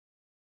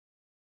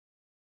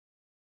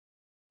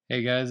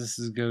Hey guys, this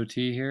is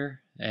Goatee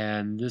here,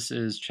 and this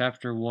is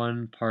Chapter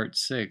 1, Part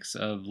 6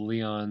 of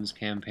Leon's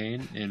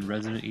campaign in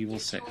Resident Evil You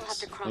two will have to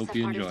 6. cross Hope that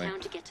you part of enjoy. town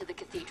to get to the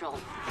cathedral.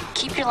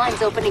 Keep your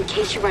lines open in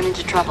case you run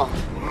into trouble.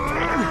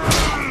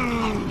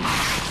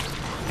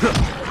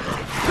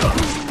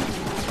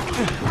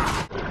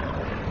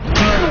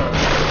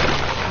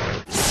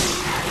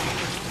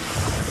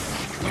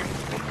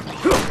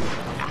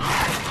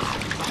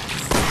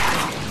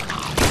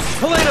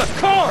 Helena,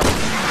 car!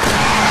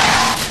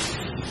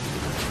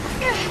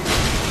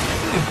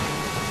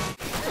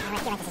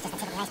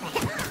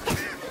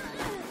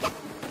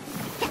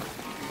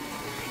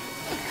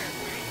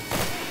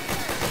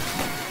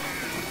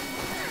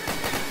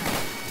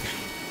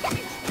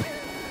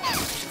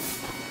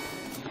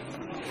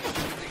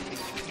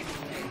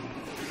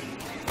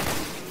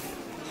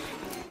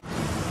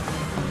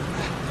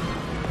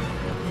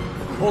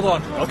 Hold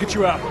on, I'll get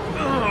you out.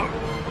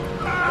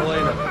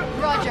 Helena.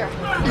 Roger.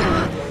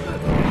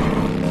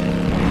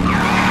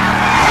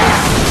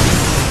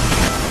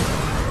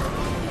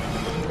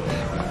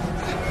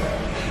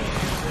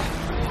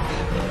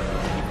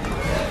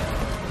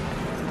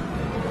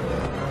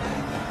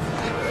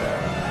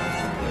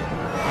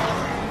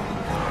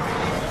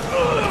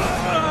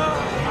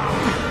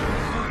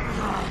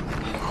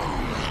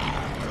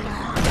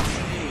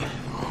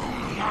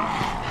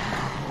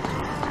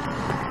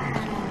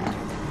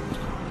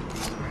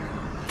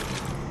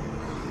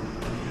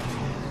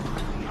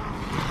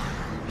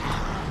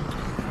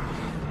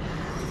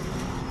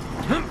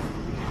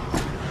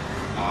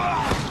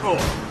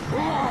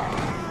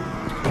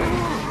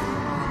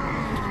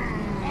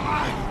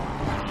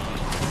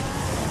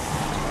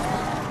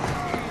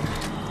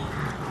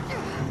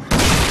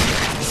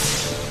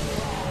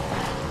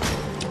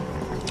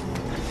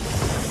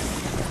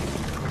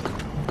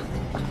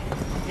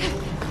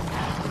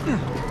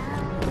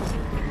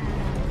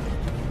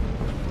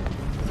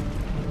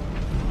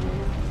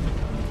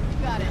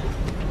 Got it.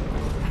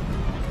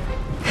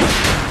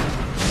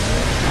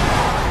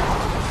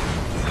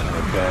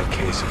 A bad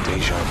case of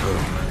deja vu.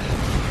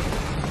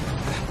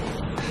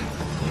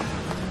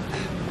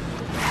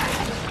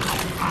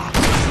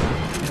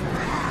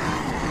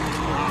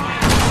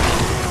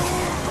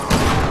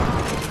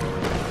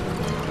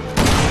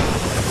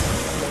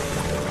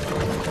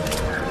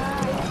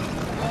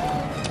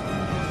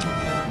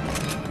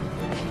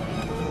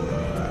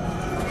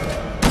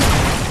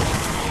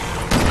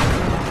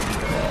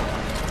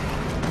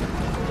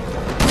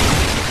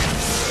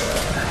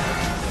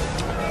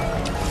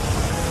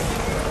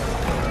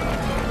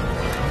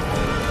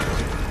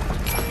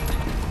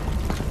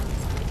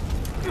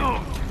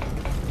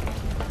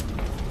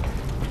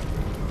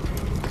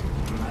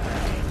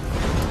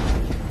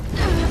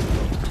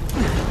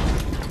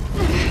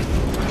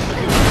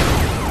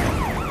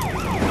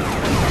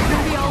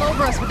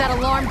 With that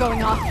alarm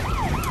going off.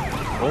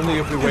 Only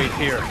if we wait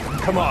here.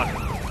 Come on.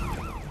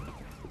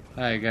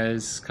 Alright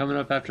guys, coming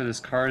up after this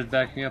car is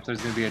backing up,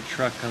 there's going to be a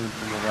truck coming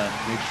from the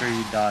left. Make sure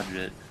you dodge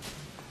it.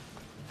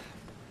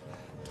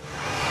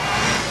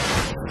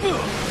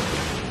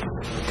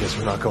 Guess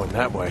we're not going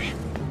that way.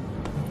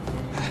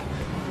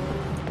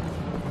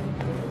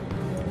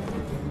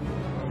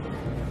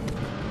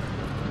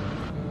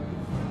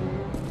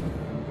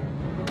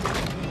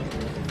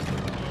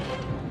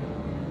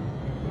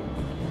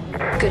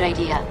 Good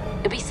idea.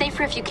 It'll be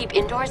safer if you keep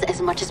indoors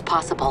as much as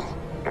possible.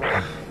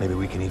 Maybe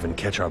we can even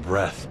catch our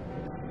breath.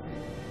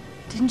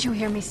 Didn't you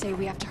hear me say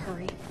we have to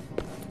hurry?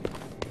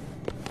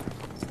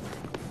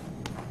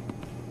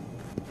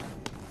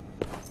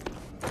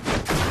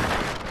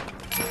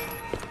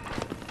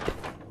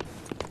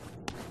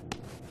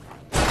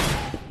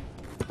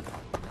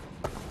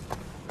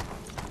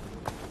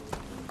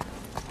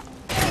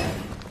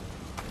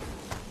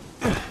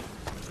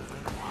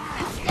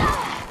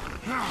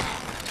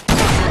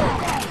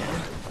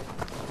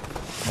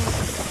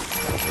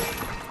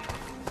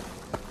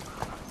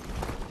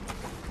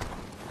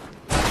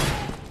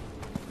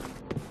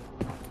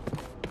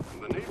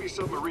 The Navy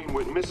submarine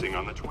went missing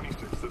on the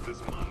 26th of this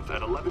month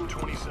at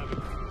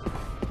 11:27.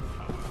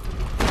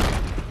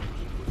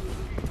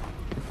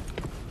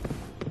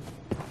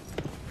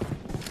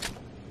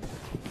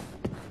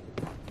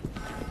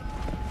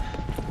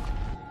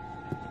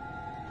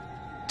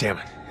 Damn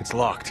it, it's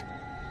locked.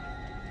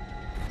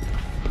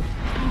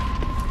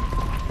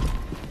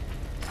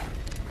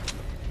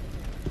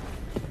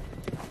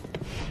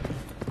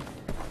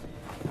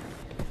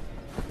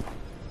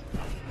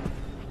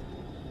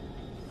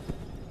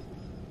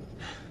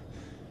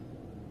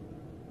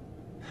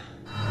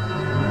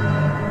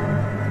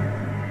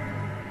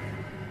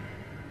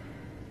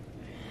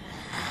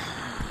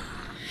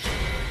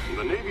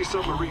 The Navy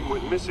submarine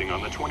went missing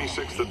on the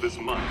 26th of this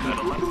month at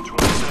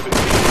 11:27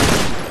 p.m.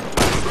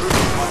 However, the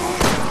final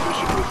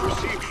transmission was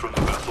received from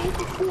the vessel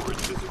before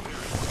its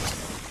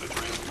disappearance. The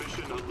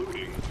transmission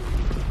alluding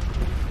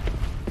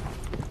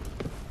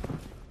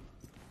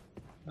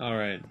to...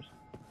 Alright.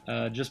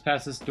 Just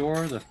past this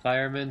door, the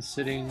fireman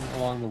sitting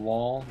along the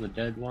wall, the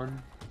dead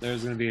one,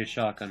 there's going to be a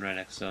shotgun right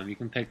next to him. You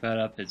can pick that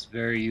up, it's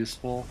very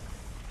useful.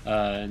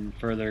 and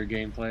further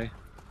gameplay.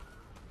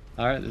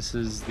 Alright, this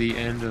is the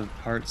end of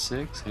part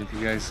 6, and if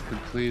you guys could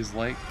please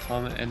like,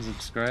 comment, and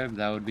subscribe,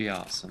 that would be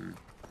awesome.